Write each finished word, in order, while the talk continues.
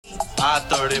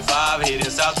I-35 heading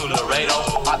south to Laredo.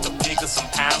 About to pick up some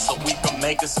pounds so we can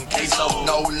make us some queso.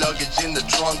 No luggage in the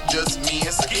trunk, just me and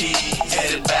some keys.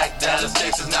 Headed back Dallas,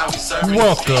 Texas, now we serving.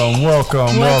 Welcome.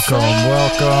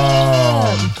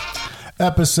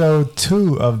 Episode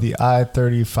 2 of the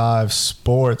I-35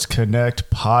 Sports Connect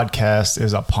podcast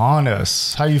is upon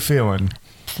us. How you feeling?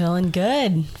 Feeling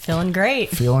good. Feeling great.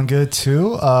 Feeling good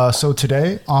too. So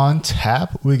today on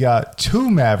tap, we got 2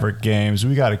 Maverick games.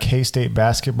 We got a K-State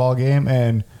basketball game.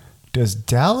 And does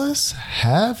Dallas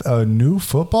have a new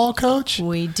football coach?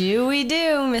 We do.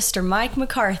 Mr. Mike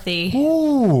McCarthy.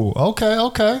 Ooh,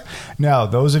 okay. Now,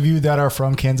 those of you that are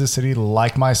from Kansas City,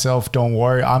 like myself, don't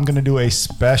worry. I'm going to do a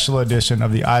special edition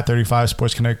of the I-35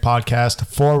 Sports Connect podcast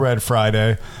for Red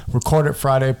Friday. Record it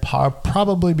Friday,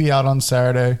 probably be out on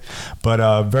Saturday.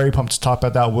 But very pumped to talk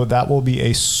about that. That will be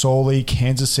a solely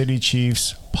Kansas City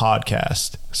Chiefs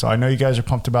podcast. So I know you guys are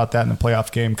pumped about that in the playoff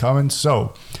game coming.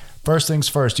 So first things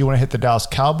first, do you want to hit the Dallas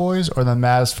Cowboys or the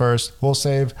Mavs first? We'll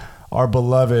save our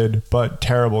beloved but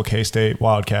terrible K-State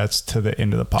Wildcats to the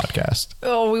end of the podcast.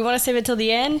 Oh, we want to save it till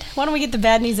the end? Why don't we get the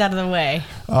bad news out of the way?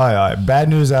 All right. Bad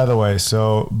news out of the way.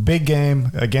 So, big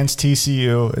game against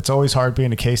TCU. It's always hard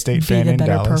being a K-State fan in Dallas. Be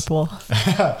the better purple.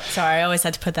 Sorry, I always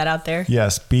had to put that out there.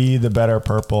 Yes, be the better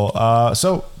purple.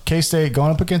 So, K-State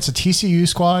going up against a TCU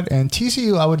squad. And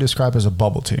TCU I would describe as a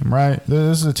bubble team, right?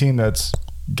 This is a team that's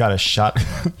got a shot.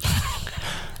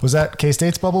 Was that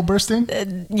K-State's bubble bursting?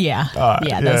 Yeah,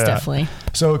 that's definitely.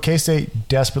 So K-State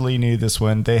desperately needed this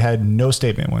win. They had no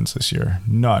statement wins this year.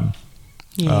 None.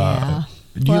 Yeah.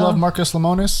 Do you love Marcus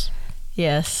Lemonis?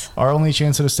 Yes. Our only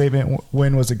chance at a statement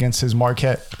win was against his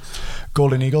Marquette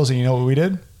Golden Eagles. And you know what we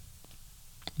did?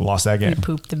 We lost that game. We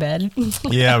pooped the bed.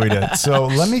 Yeah, we did. So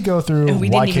let me go through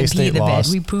why K-State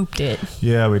lost. We pooped it.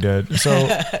 Yeah, we did. So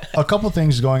a couple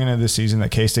things going into this season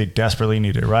that K-State desperately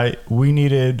needed, right? We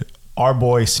needed our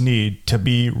boy Snead to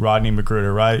be Rodney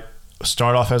McGruder, right?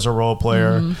 Start off as a role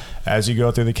player as you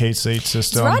go through the K-State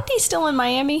system. Is Rodney still in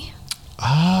Miami?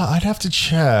 I'd have to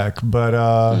check, but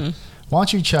why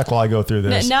don't you check while I go through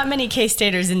this? Not many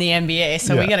K-Staters in the NBA,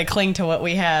 so we got to cling to what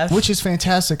we have. Which is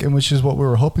fantastic, and which is what we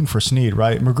were hoping for Snead,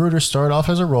 right? McGruder started off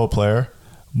as a role player,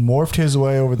 morphed his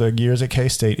way over the years at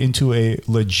K-State into a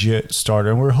legit starter,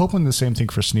 and we were hoping the same thing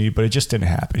for Snead, but it just didn't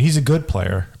happen. He's a good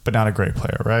player, but not a great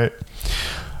player, right?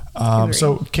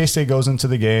 So K-State goes into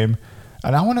the game,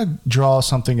 and I want to draw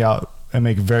something out and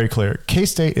make very clear.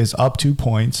 K-State is up 2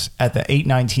 points at the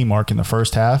 8-19 mark in the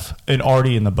first half and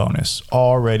already in the bonus.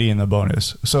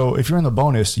 So if you're in the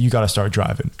bonus, you got to start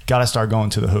driving. Got to start going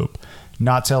to the hoop.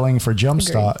 Not settling for jump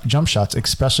shots,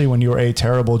 especially when you're a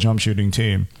terrible jump shooting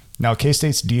team. Now,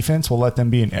 K-State's defense will let them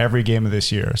be in every game of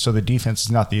this year. So the defense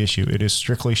is not the issue. It is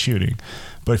strictly shooting.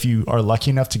 But if you are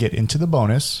lucky enough to get into the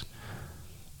bonus,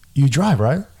 you drive,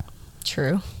 right?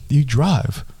 True. You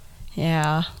drive.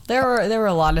 Yeah, there were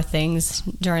a lot of things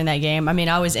during that game. I mean,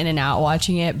 I was in and out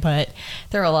watching it, but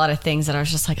there were a lot of things that I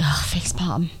was just like, oh,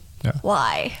 facepalm. Yeah.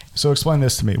 Why? So explain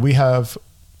this to me. We have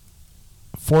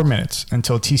 4 minutes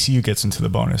until TCU gets into the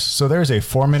bonus. So there's a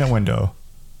 4-minute window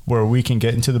where we can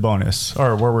get into the bonus,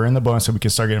 or where we're in the bonus so we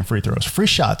can start getting free throws. Free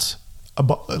shots.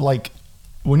 Like,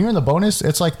 when you're in the bonus,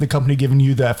 it's like the company giving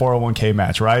you that 401k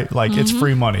match, right? Like, it's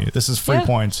free money. This is free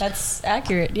points. That's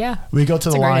accurate, yeah. We go to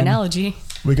the line. That's a great analogy.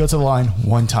 We go to the line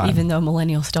one time. Even though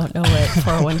millennials don't know what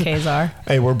 401k's are.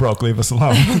 Hey, we're broke. Leave us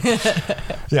alone.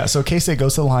 Yeah, so K-State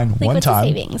goes to the line one time.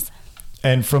 Savings?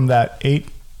 And from that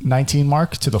 8-19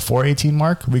 mark to the 4-18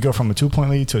 mark, we go from a 2-point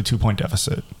lead to a 2-point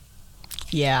deficit.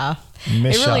 Yeah.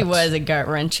 It really was a gut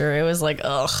wrencher. It was like,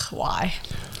 ugh, why?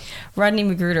 Rodney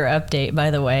McGruder update,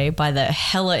 by the way, by the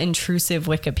hella intrusive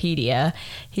Wikipedia.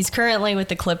 He's currently with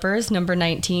the Clippers, number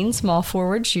 19, small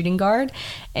forward, shooting guard,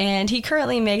 and he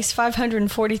currently makes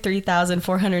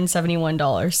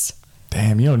 $543,471.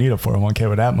 Damn, you don't need a 401k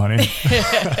with that money.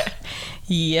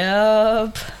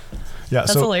 Yup. Yeah,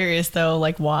 that's hilarious, though.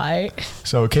 Like, why?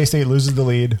 So K-State loses the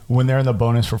lead when they're in the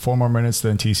bonus for 4 more minutes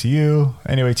than TCU.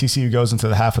 Anyway, TCU goes into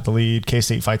the half with the lead.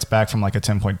 K-State fights back from like a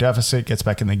 10-point deficit, gets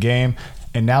back in the game.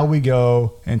 And now we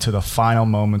go into the final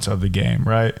moments of the game,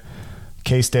 right?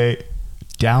 K-State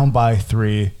down by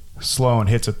 3. Sloan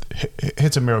hits a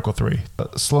miracle 3.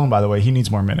 Sloan, by the way, he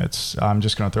needs more minutes. I'm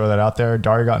just going to throw that out there.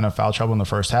 Dari got in foul trouble in the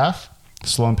first half.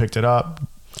 Sloan picked it up.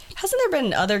 Hasn't there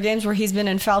been other games where he's been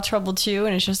in foul trouble too?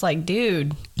 And it's just like,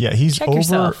 dude, yeah, he's check over.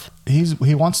 Yourself.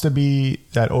 He wants to be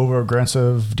that over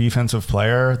aggressive defensive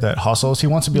player that hustles. He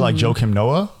wants to be like Joakim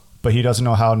Noah, but he doesn't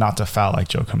know how not to foul like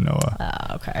Joakim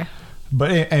Noah. Okay.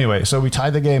 But anyway, so we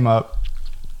tied the game up.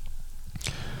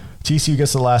 TCU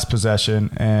gets the last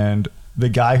possession, and the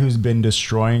guy who's been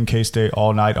destroying K-State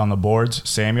all night on the boards,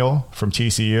 Samuel from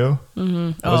TCU. Mm-hmm.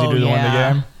 What does he do to win the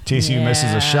game? TCU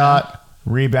misses a shot,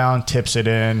 rebound, tips it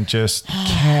in, just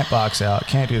can't box out.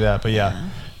 Can't do that. But yeah,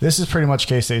 this is pretty much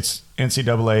K-State's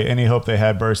NCAA, any hope they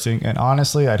had bursting. And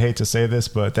honestly, I'd hate to say this,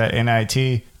 but that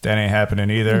NIT, that ain't happening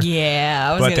either. Yeah,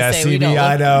 I was going to say we don't.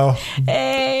 But that CBI, though.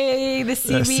 Hey, the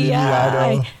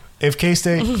CBI. If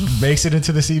K-State makes it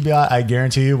into the CBI, I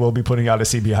guarantee you we'll be putting out a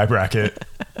CBI bracket.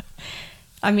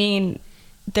 I mean,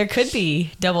 there could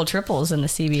be double triples in the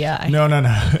CBI. No.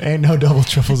 Ain't no double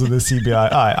triples in the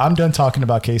CBI. All right, I'm done talking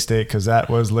about K-State because that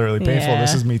was literally painful. Yeah.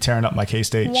 This is me tearing up my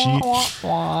K-State sheet.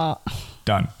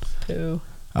 Done. Poo.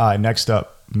 All right, next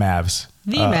up, Mavs.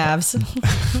 The Mavs.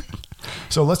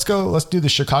 So let's do the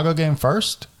Chicago game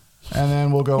first, and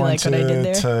then we'll go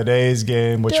into today's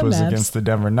game, which was against the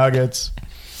Denver Nuggets.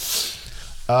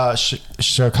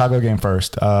 Chicago game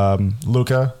first.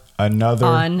 Luka,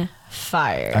 on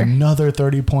fire. Another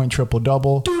 30-point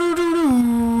triple-double.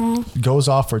 Goes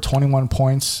off for 21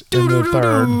 points in the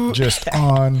third. Just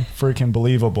unfreaking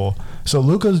believable. So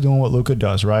Luka's doing what Luka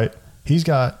does, right? He's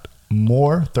got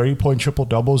more 30-point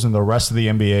triple-doubles than the rest of the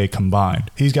NBA combined.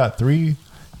 He's got 3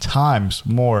 times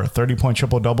more 30-point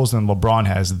triple-doubles than LeBron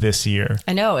has this year.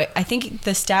 I know. I think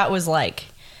the stat was like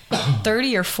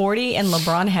 30 or 40, and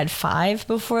LeBron had 5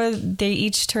 before they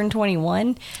each turned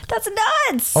 21. That's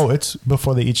nuts. Oh, it's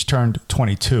before they each turned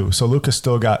 22. So Luka's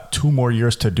still got 2 more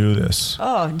years to do this.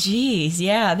 Oh, geez.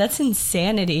 Yeah, that's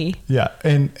insanity. Yeah,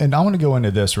 and I want to go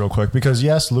into this real quick because,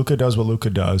 yes, Luka does what Luka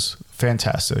does.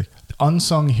 Fantastic.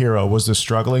 Unsung hero was the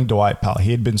struggling Dwight Powell.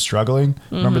 He had been struggling.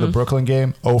 Remember the Brooklyn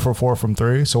game? 0 for 4 from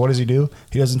 3. So what does he do?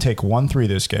 He doesn't take 1 3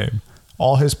 this game.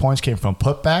 All his points came from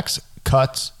putbacks,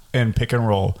 cuts, and pick and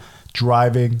roll,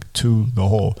 driving to the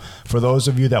hole. For those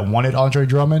of you that wanted Andre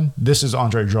Drummond, this is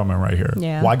Andre Drummond right here.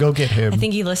 Yeah. Why go get him? I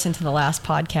think he listened to the last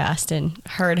podcast and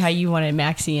heard how you wanted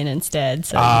Maxey in instead.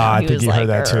 So I think he heard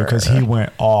that too because he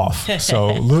went off.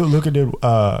 So Luka did,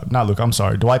 not Luka, I'm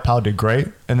sorry. Dwight Powell did great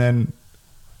and then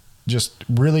just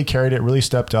really carried it, really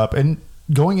stepped up. And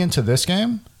going into this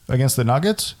game against the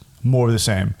Nuggets, more of the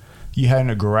same. You had an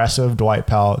aggressive Dwight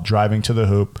Powell driving to the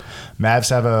hoop.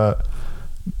 Mavs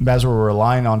were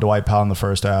relying on Dwight Powell in the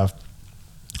first half.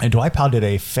 And Dwight Powell did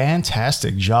a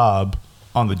fantastic job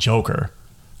on the Joker.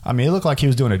 I mean, it looked like he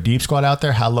was doing a deep squat out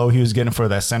there, how low he was getting for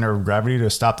that center of gravity to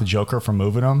stop the Joker from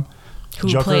moving him. Who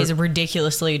plays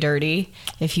ridiculously dirty,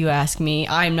 if you ask me.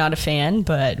 I'm not a fan,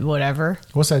 but whatever.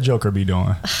 What's that Joker be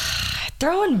doing?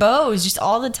 Throwing bows just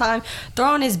all the time,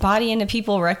 throwing his body into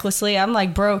people recklessly. I'm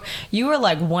like, bro, you were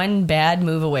like one bad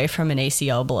move away from an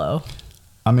ACL blow.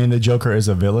 I mean, the Joker is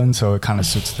a villain, so it kind of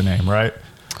suits the name, right?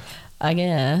 I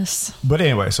guess. But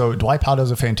anyway, so Dwight Powell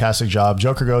does a fantastic job.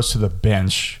 Joker goes to the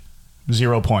bench.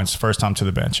 0 points, first time to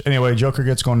the bench. Anyway, Joker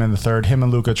gets going in the third. Him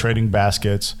and Luka trading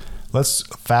baskets. Let's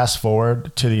fast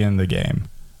forward to the end of the game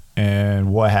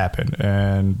and what happened.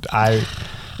 And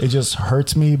it just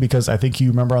hurts me because I think you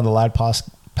remember on the Lad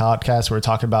podcast we were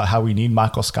talking about how we need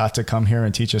Michael Scott to come here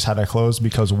and teach us how to close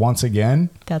because once again...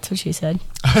 That's what she said.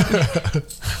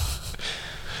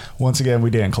 Once again, we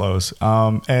didn't close.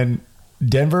 And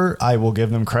Denver, I will give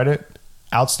them credit.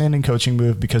 Outstanding coaching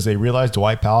move because they realized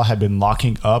Dwight Powell had been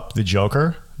locking up the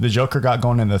Joker. The Joker got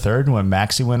going in the third when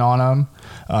Maxey went on him.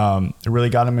 It really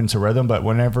got him into rhythm. But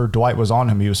whenever Dwight was on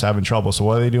him, he was having trouble. So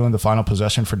what do they do in the final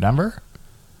possession for Denver?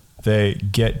 They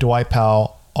get Dwight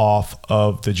Powell off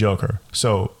of the Joker.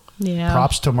 So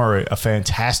props to Murray. A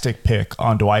fantastic pick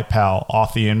on Dwight Powell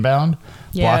off the inbound.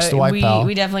 Yeah, blocks Dwight Powell.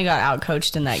 We definitely got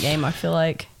outcoached in that game, I feel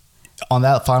like. On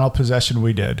that final possession,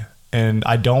 we did. And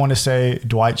I don't want to say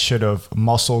Dwight should have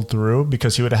muscled through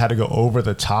because he would have had to go over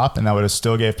the top and that would have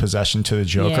still gave possession to the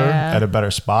Joker at a better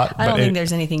spot. I don't think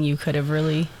there's anything you could have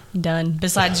really done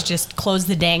besides just close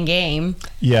the dang game.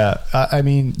 Yeah. I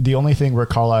mean, the only thing Rick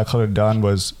Carlisle could have done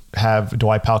was have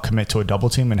Dwight Powell commit to a double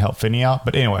team and help Finney out.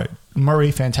 But anyway,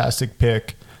 Murray, fantastic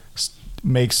pick,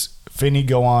 makes Finney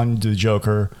go on to the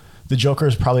Joker. The Joker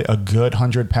is probably a good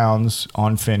 100 pounds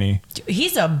on Finney.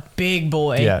 He's a big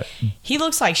boy. Yeah. He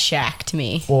looks like Shaq to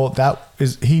me. Well,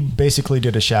 he basically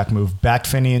did a Shaq move. Backed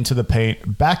Finney into the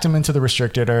paint, backed him into the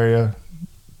restricted area,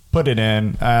 put it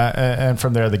in, and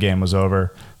from there the game was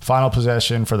over. Final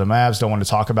possession for the Mavs. Don't want to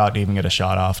talk about even get a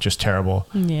shot off. Just terrible.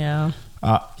 Yeah.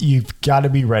 You've got to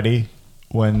be ready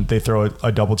when they throw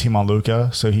a double team on Luka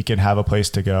so he can have a place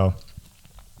to go.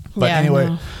 But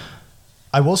anyway,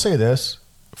 I will say this.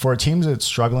 for teams that's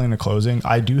struggling to closing,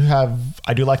 I do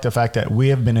like the fact that we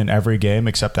have been in every game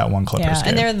except that one Clippers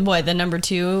game. And they're the number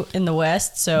 2 in the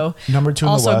West, so number 2 in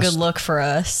the West. Also a good look for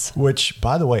us. Which,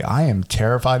 by the way, I am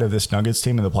terrified of this Nuggets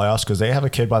team in the playoffs because they have a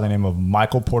kid by the name of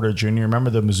Michael Porter Jr. Remember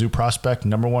the Mizzou prospect,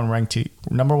 number one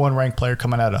ranked player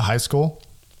coming out of high school?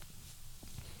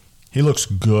 He looks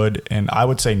good, and I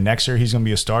would say next year he's going to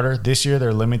be a starter. This year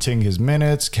they're limiting his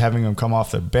minutes, having him come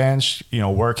off the bench,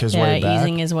 work his way back.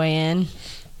 Easing his way in.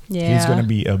 Yeah. He's going to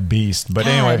be a beast. But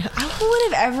anyway. Who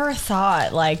would have ever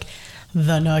thought,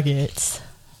 the Nuggets?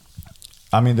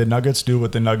 I mean, the Nuggets do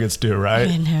what the Nuggets do, right?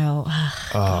 I know.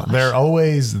 They're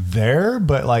always there,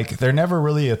 but, they're never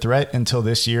really a threat until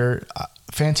this year.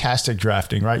 Fantastic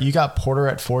drafting, right? You got Porter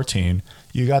at 14.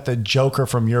 You got the Joker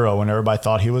from Euro when everybody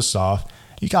thought he was soft.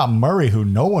 You got Murray, who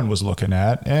no one was looking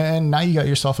at, and now you got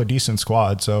yourself a decent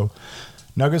squad. So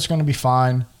Nuggets are going to be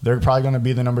fine. They're probably going to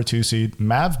be the number 2 seed.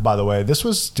 Mavs, by the way, this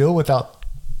was still without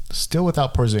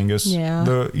Porzingis. Yeah.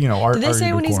 Did they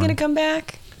say when he's going to come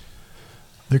back?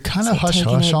 They're kind of hush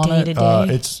on it.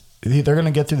 They're going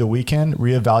to get through the weekend,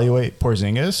 reevaluate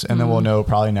Porzingis, and then we'll know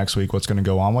probably next week what's going to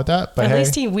go on with that. But at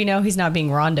least we know he's not being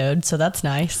rondoed, so that's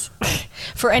nice.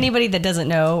 For anybody that doesn't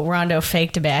know, Rondo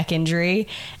faked a back injury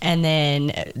and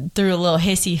then threw a little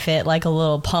hissy fit like a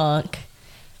little punk,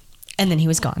 and then he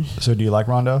was gone. So do you like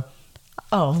Rondo?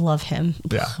 Oh, love him.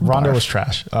 Yeah, Rondo was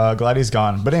trash. Glad he's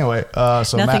gone. But anyway,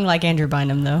 so nothing like Andrew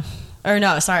Bynum, though. Or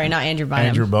no, sorry, not Andrew Bynum.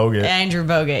 Andrew Bogut. Andrew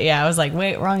Bogut. Yeah, I was like,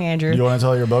 wait, wrong Andrew. You want to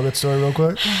tell your Bogut story real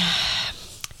quick?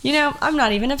 I'm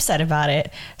not even upset about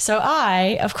it. So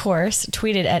I, of course,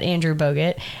 tweeted at Andrew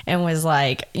Bogut and was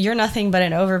like, you're nothing but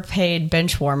an overpaid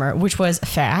bench warmer, which was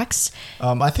facts.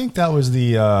 I think that was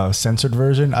the censored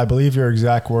version. I believe your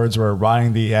exact words were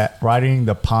riding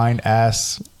the pine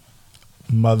ass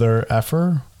mother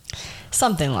effer.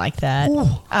 Something like that. Ooh.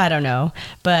 I don't know.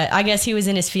 But I guess he was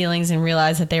in his feelings and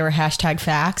realized that they were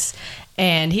 #facts.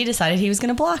 And he decided he was going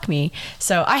to block me.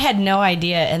 So I had no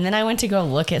idea. And then I went to go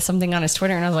look at something on his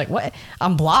Twitter and I was like, what?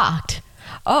 I'm blocked.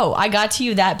 Oh, I got to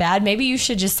you that bad? Maybe you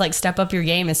should just step up your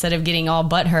game instead of getting all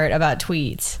butthurt about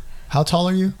tweets. How tall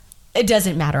are you? It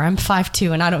doesn't matter. I'm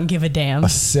 5'2" and I don't give a damn. A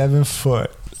 7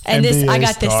 foot. And NBA I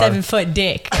got star. this 7 foot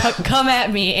dick. Come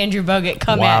at me, Andrew Bogut.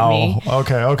 Come at me.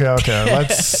 Okay.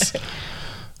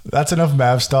 That's enough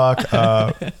Mavs talk.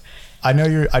 I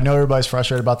know everybody's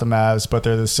frustrated about the Mavs, but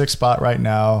they're the 6th spot right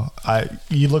now.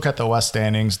 You look at the West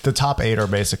standings, the top 8 are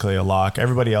basically a lock.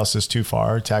 Everybody else is too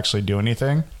far to actually do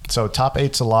anything. So top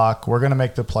 8's a lock. We're going to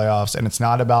make the playoffs, and it's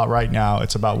not about right now.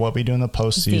 It's about what we do in the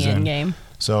postseason. It's the end game.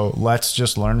 So let's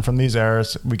just learn from these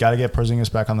errors. We got to get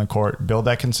Porzingis back on the court, build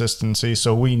that consistency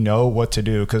so we know what to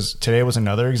do. Because today was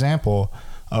another example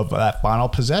of that final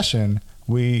possession.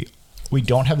 We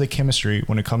don't have the chemistry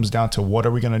when it comes down to what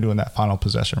are we going to do in that final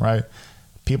possession, right?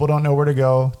 People don't know where to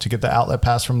go to get the outlet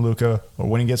pass from Luka or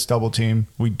when he gets double teamed.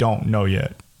 We don't know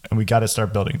yet. And we got to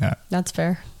start building that. That's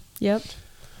fair. Yep.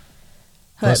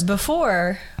 But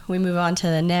before we move on to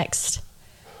the next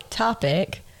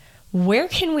topic, where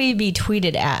can we be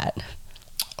tweeted at?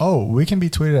 Oh, we can be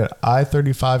tweeted at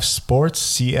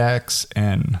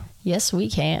I35SportsCXN. Yes, we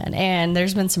can. And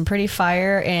there's been some pretty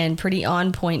fire and pretty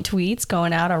on-point tweets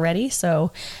going out already.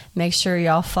 So make sure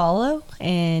y'all follow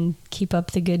and keep up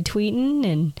the good tweeting.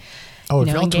 And if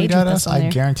y'all tweet at us, I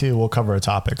guarantee we'll cover a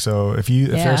topic. So if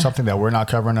there's something that we're not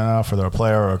covering enough, or a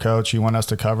player or a coach you want us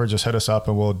to cover, just hit us up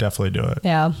and we'll definitely do it.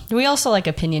 Yeah. We also like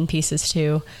opinion pieces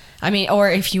too. I mean,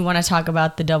 or if you want to talk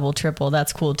about the double triple,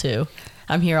 that's cool too.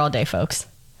 I'm here all day, folks.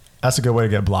 That's a good way to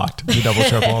get blocked. The double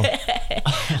triple.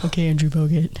 Okay, Andrew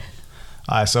Bogut.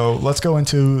 All right, so let's go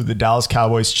into the Dallas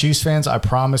Cowboys. Chiefs fans, I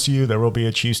promise you there will be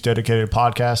a Chiefs dedicated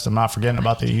podcast. I'm not forgetting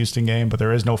about the Houston game, but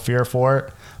there is no fear for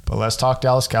it. But let's talk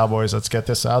Dallas Cowboys. Let's get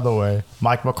this out of the way.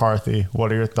 Mike McCarthy,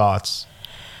 what are your thoughts?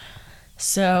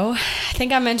 So I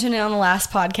think I mentioned it on the last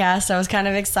podcast. I was kind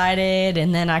of excited,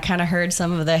 and then I kind of heard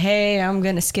some of the, hey, I'm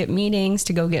going to skip meetings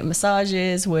to go get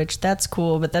massages, which that's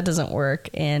cool, but that doesn't work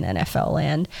in NFL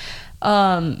land.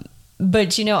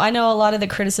 But, I know a lot of the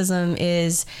criticism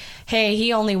is, hey,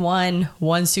 he only won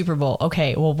 1 Super Bowl.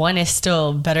 Okay, well, 1 is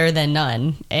still better than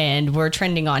none, and we're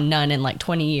trending on none in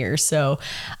 20 years, so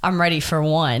I'm ready for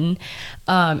 1.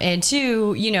 And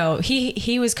 2,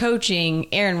 he was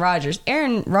coaching Aaron Rodgers.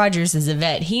 Aaron Rodgers is a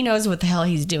vet. He knows what the hell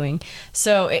he's doing.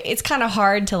 So it's kind of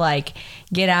hard to,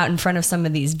 get out in front of some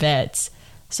of these vets.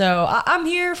 So I'm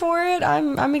here for it.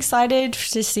 I'm excited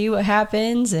to see what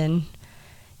happens and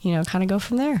kind of go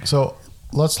from there. So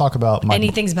let's talk about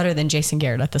anything's better than Jason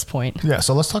Garrett at this point. Yeah,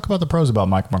 so let's talk about the pros about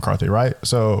Mike McCarthy, right?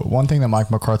 So one thing that Mike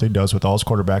McCarthy does with all his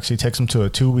quarterbacks, he takes them to a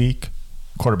 2-week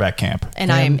quarterback camp.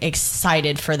 And I am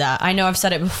excited for that. I know I've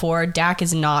said it before. Dak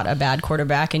is not a bad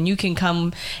quarterback, and you can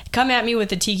come at me with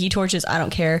the tiki torches. I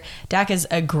don't care. Dak is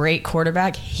a great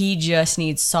quarterback. He just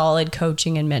needs solid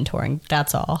coaching and mentoring.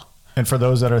 That's all. And for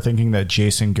those that are thinking that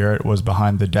Jason Garrett was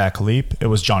behind the Dak leap, it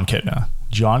was John Kitna.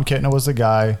 John Kitna was the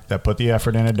guy that put the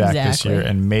effort into Dak this year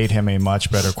and made him a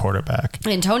much better quarterback.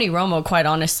 And Tony Romo, quite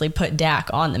honestly, put Dak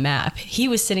on the map. He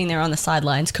was sitting there on the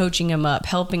sidelines, coaching him up,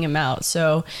 helping him out.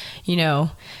 So, you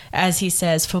know, as he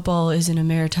says, football is a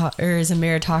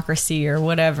meritocracy or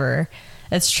whatever.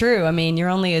 That's true. I mean, you're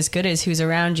only as good as who's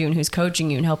around you and who's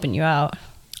coaching you and helping you out.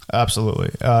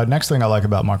 Absolutely. Next thing I like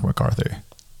about Mike McCarthy,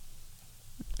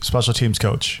 special teams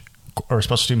coach or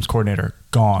special teams coordinator,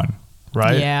 gone.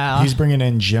 Right? Yeah. He's bringing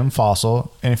in Jim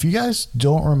Fossil. And if you guys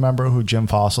don't remember who Jim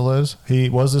Fossil is, he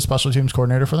was the special teams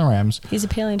coordinator for the Rams. He's a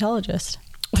paleontologist.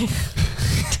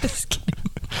 Just kidding.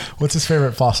 What's his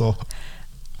favorite fossil?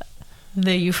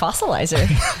 The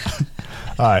eufossilizer.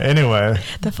 All right, anyway.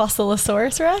 The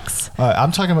Fossilosaurus Rex?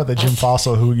 I'm talking about the Jim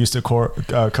Fossil who used to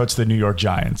coach the New York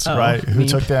Giants, right? Who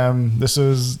took them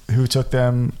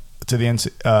to the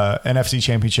NFC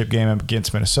Championship game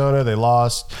against Minnesota. They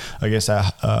lost. I guess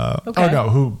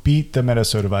who beat the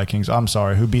Minnesota Vikings. I'm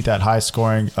sorry, who beat that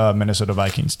high-scoring Minnesota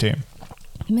Vikings team.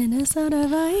 Minnesota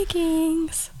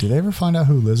Vikings. Did they ever find out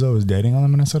who Lizzo was dating on the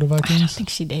Minnesota Vikings? I don't think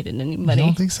she dated anybody. You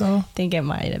don't think so? I think it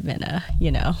might have been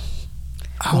a,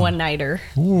 one-nighter.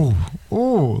 Ooh,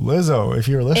 Lizzo, if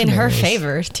you're listening. In her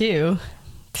favor, too.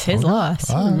 It's his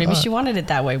loss. Maybe she wanted it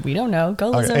that way. We don't know.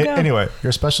 Go, Lizzo, go. Anyway,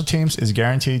 your special teams is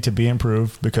guaranteed to be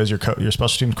improved because your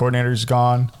special teams coordinator is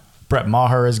gone. Brett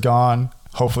Maher is gone.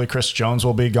 Hopefully, Chris Jones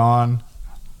will be gone.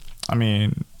 I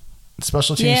mean,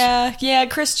 special teams. Yeah,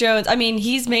 Chris Jones. I mean,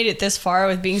 he's made it this far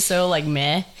with being so,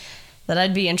 meh, that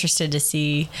I'd be interested to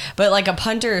see. But, a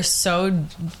punter is so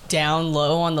down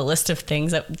low on the list of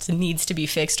things that needs to be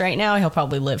fixed right now, he'll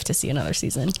probably live to see another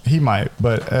season. He might,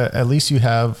 but at least you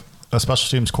have a special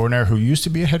teams coordinator who used to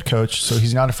be a head coach, so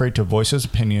he's not afraid to voice his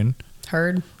opinion.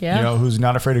 Heard, yeah. Who's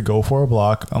not afraid to go for a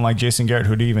block, unlike Jason Garrett,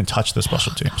 who didn't even touch the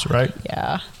special teams, right?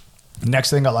 Yeah. Next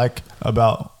thing I like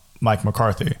about Mike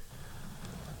McCarthy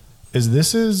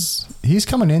is he's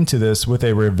coming into this with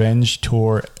a revenge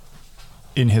tour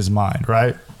in his mind,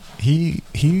 right? He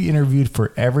interviewed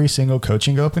for every single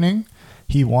coaching opening.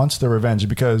 He wants the revenge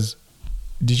because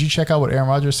did you check out what Aaron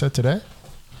Rodgers said today?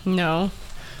 No.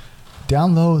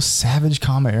 Down low, savage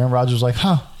comment. Aaron Rodgers was like,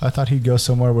 I thought he'd go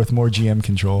somewhere with more GM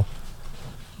control.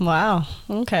 Wow.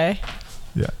 Okay.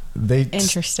 Yeah.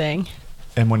 Interesting.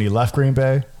 And when he left Green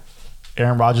Bay,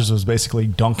 Aaron Rodgers was basically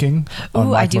dunking on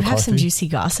Mike I do McCarthy. have some juicy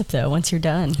gossip, though, once you're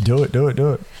done. Do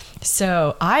it.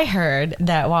 So I heard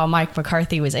that while Mike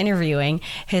McCarthy was interviewing,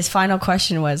 his final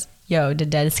question was, yo,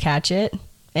 did Dez catch it?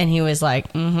 And he was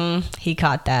like, he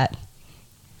caught that.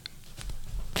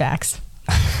 Facts.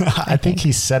 I think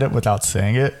he said it without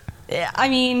saying it. I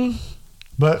mean...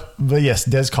 But yes,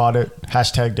 Dez caught it.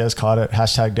 Hashtag Dez caught it.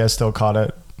 Hashtag Dez still caught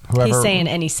it. Whoever, he's saying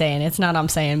and he's saying. It's not I'm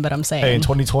saying, but I'm saying. Hey, in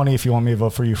 2020, if you want me to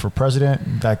vote for you for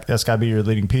president, that's got to be your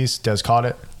leading piece. Dez caught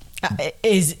it.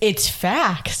 It's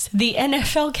facts. The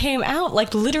NFL came out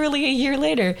literally a year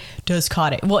later. Dez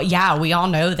caught it. Well, yeah, we all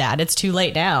know that. It's too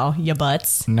late now, you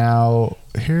butts. Now,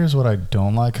 here's what I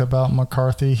don't like about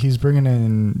McCarthy. He's bringing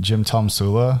in Jim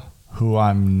Tomsula, who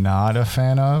I'm not a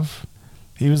fan of.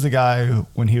 He was the guy who,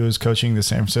 when he was coaching the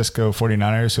San Francisco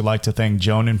 49ers, who liked to thank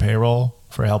Joan in payroll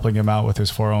for helping him out with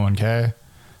his 401k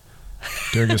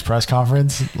during his press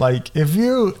conference. Not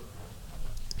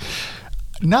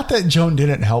that Joan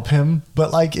didn't help him,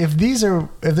 but if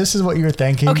this is what you're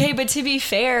thinking. Okay, but to be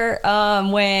fair,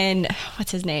 what's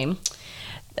his name?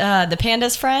 The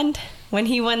Panda's friend, when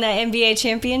he won that NBA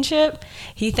championship,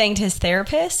 he thanked his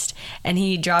therapist and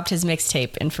he dropped his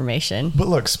mixtape information. But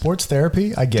look, sports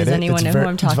therapy, I get it. Does anyone know who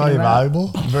I'm talking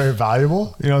about? Very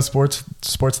valuable.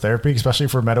 Sports therapy, especially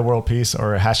for Meta World Peace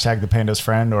or hashtag the Panda's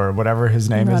friend or whatever his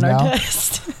name is now.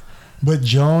 But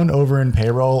Joan over in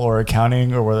payroll or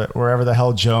accounting or wherever the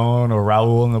hell Joan or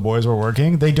Raul and the boys were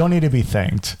working, they don't need to be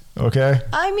thanked. Okay.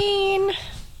 I mean,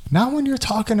 not when you're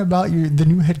talking about the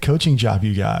new head coaching job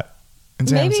you got.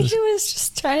 Maybe he was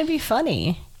just trying to be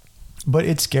funny. But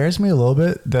it scares me a little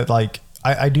bit that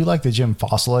I do like the Jim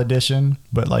Fossil edition,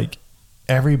 but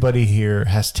everybody here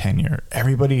has tenure.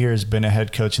 Everybody here has been a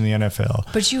head coach in the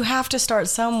NFL. But you have to start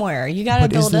somewhere. You got to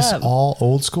build up. But is this all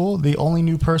old school? The only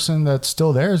new person that's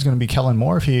still there is going to be Kellen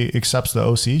Moore if he accepts the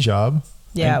OC job.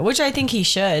 Yeah, which I think he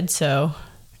should, so...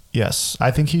 Yes,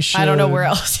 I think he should. I don't know where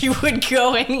else he would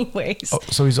go anyways. Oh,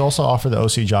 so he's also offered the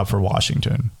OC job for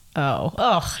Washington.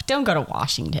 Oh, don't go to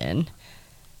Washington.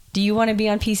 Do you want to be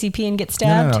on PCP and get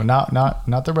stabbed? No,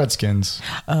 not the Redskins.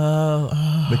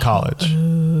 The college.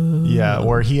 Yeah,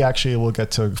 where he actually will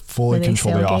get to fully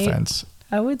control the offense.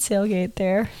 I would tailgate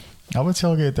there. I would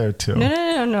tailgate there too.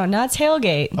 No, not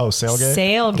tailgate. Oh, sailgate?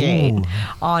 Sailgate. Ooh.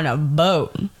 On a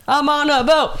boat. I'm on a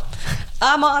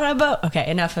boat. Okay,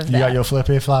 enough of that. You got your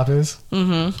flippy floppies?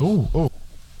 Mm-hmm. Ooh.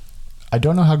 I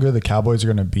don't know how good the Cowboys are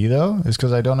going to be, though. It's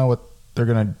because I don't know what they're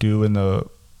going to do in the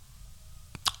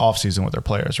offseason with their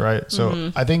players, right?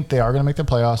 So I think they are going to make the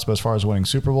playoffs, but as far as winning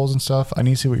Super Bowls and stuff, I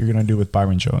need to see what you're going to do with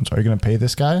Byron Jones. Are you going to pay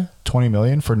this guy $20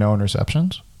 million for no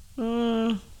interceptions?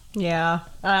 Yeah.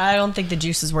 I don't think the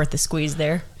juice is worth the squeeze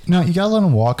there. No, you got to let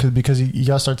him walk because you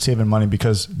got to start saving money,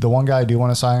 because the one guy I do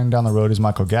want to sign down the road is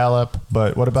Michael Gallup.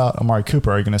 But what about Amari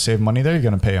Cooper? Are you going to save money there? Or are you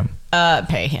going to pay him?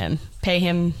 Pay him. Pay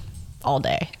him all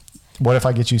day. What if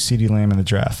I get you CeeDee Lamb in the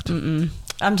draft?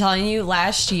 I'm telling you,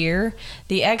 last year,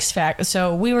 the X Factor,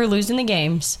 so we were losing the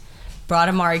games, brought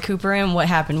Amari Cooper in. What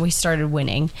happened? We started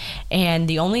winning. And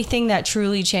the only thing that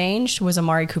truly changed was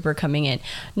Amari Cooper coming in.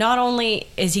 Not only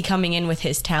is he coming in with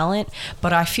his talent,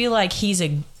 but I feel like he's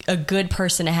a good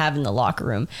person to have in the locker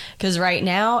room. Because right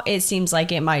now, it seems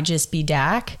like it might just be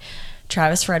Dak,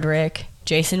 Travis Frederick,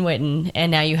 Jason Witten,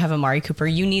 and now you have Amari Cooper.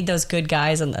 You need those good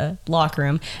guys in the locker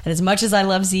room. And as much as I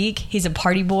love Zeke, he's a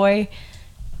party boy.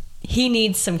 He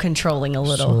needs some controlling a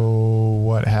little. So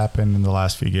what happened in the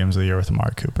last few games of the year with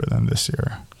Amari Cooper then this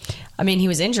year? I mean, he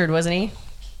was injured, wasn't he?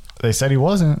 They said he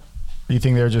wasn't. You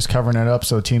think they were just covering it up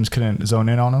so teams couldn't zone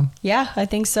in on him? Yeah, I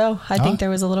think so. I think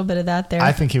there was a little bit of that there.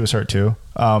 I think he was hurt too.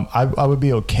 I would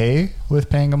be okay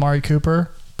with paying Amari Cooper,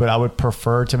 but I would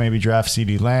prefer to maybe draft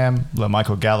CeeDee Lamb, let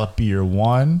Michael Gallup be your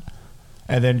one,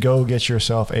 and then go get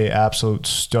yourself a absolute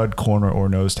stud corner or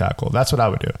nose tackle. That's what I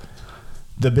would do.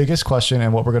 The biggest question,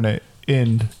 and what we're going to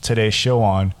end today's show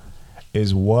on,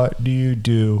 is what do you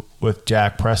do with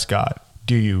Dak Prescott?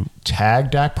 Do you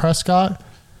tag Dak Prescott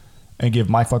and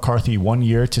give Mike McCarthy 1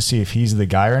 year to see if he's the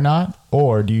guy or not?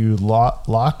 Or do you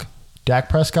lock Dak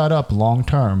Prescott up long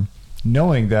term,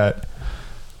 knowing that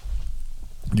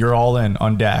you're all in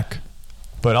on Dak?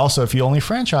 But also, if you only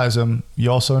franchise him, you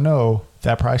also know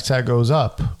that price tag goes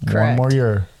up. Correct. 1 more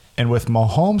year. And with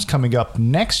Mahomes coming up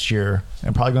next year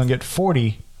and probably going to get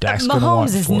 40, Dak's going to want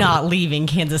 40. Mahomes is not leaving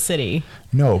Kansas City.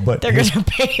 No, but they're going to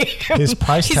pay him. His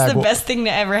price tag He's the best thing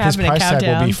to ever happen to Cowtown. His price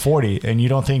tag will be 40, and you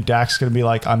don't think Dak's going to be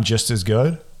like, I'm just as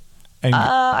good? And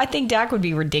I think Dak would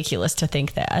be ridiculous to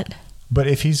think that. But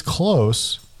if he's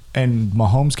close and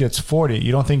Mahomes gets 40,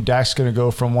 you don't think Dak's going to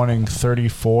go from wanting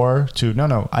 34 to,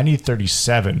 no, I need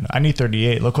 37. I need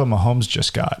 38. Look what Mahomes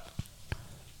just got.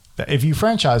 If you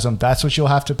franchise him, that's what you'll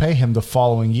have to pay him the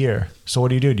following year. So what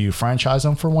do? Do you franchise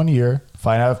him for 1 year,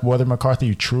 find out whether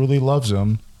McCarthy truly loves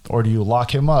him, or do you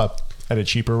lock him up at a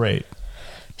cheaper rate?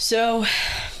 So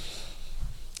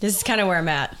this is kind of where I'm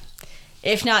at.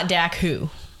 If not Dak,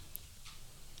 who?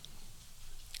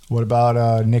 What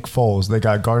about Nick Foles? They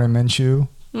got Gardner Minshew.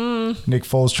 Nick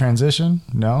Foles transition?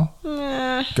 No?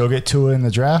 Go get Tua in the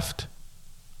draft?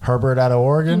 Herbert out of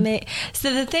Oregon?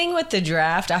 So the thing with the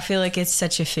draft, I feel like it's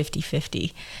such a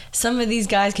 50-50. Some of these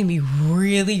guys can be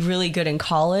really, really good in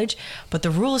college, but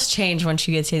the rules change once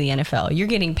you get to the NFL. You're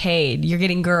getting paid. You're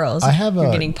getting girls.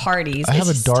 You're getting parties. I have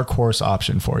a dark horse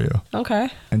option for you. Okay.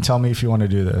 And tell me if you want to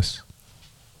do this.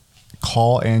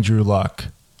 Call Andrew Luck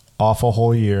off a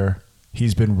whole year.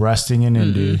 He's been resting in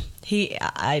Indy.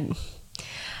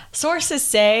 Sources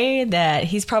say that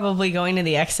he's probably going to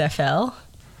the XFL.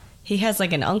 He has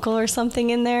like an uncle or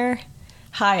something in there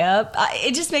high up.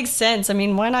 It just makes sense. I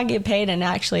mean, why not get paid and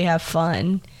actually have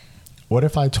fun? What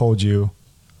if I told you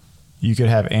you could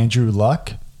have Andrew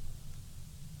Luck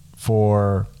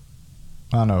for,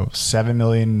 I don't know, $7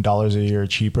 million a year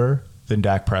cheaper than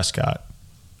Dak Prescott?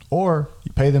 Or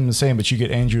you pay them the same, but you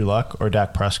get Andrew Luck or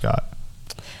Dak Prescott.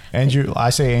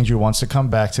 I say Andrew wants to come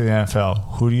back to the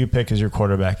NFL. Who do you pick as your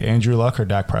quarterback, Andrew Luck or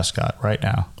Dak Prescott right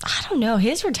now? I don't know.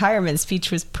 His retirement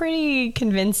speech was pretty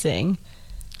convincing.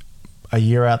 A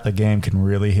year out the game can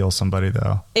really heal somebody,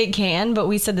 though. It can, but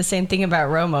we said the same thing about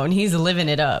Romo, and he's living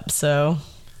it up, so...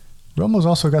 Romo's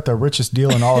also got the richest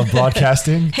deal in all of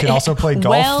broadcasting. Can also play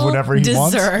golf whenever he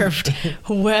wants.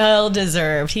 Well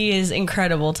deserved. He is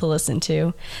incredible to listen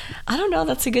to. I don't know.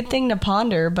 That's a good thing to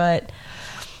ponder, but...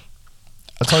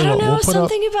 I don't know.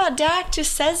 Something about Dak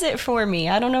just says it for me.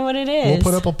 I don't know what it is.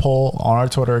 We'll put up a poll on our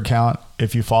Twitter account.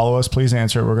 If you follow us, please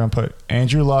answer it. We're going to put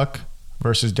Andrew Luck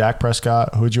versus Dak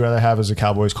Prescott. Who would you rather have as a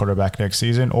Cowboys quarterback next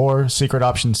season? Or secret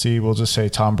option C, we'll just say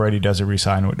Tom Brady doesn't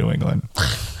re-sign with New England.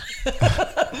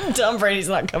 Tom Brady's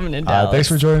not coming to Dallas. Thanks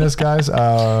for joining us, guys.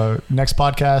 Next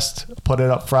podcast, put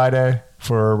it up Friday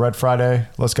for Red Friday.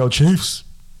 Let's go, Chiefs.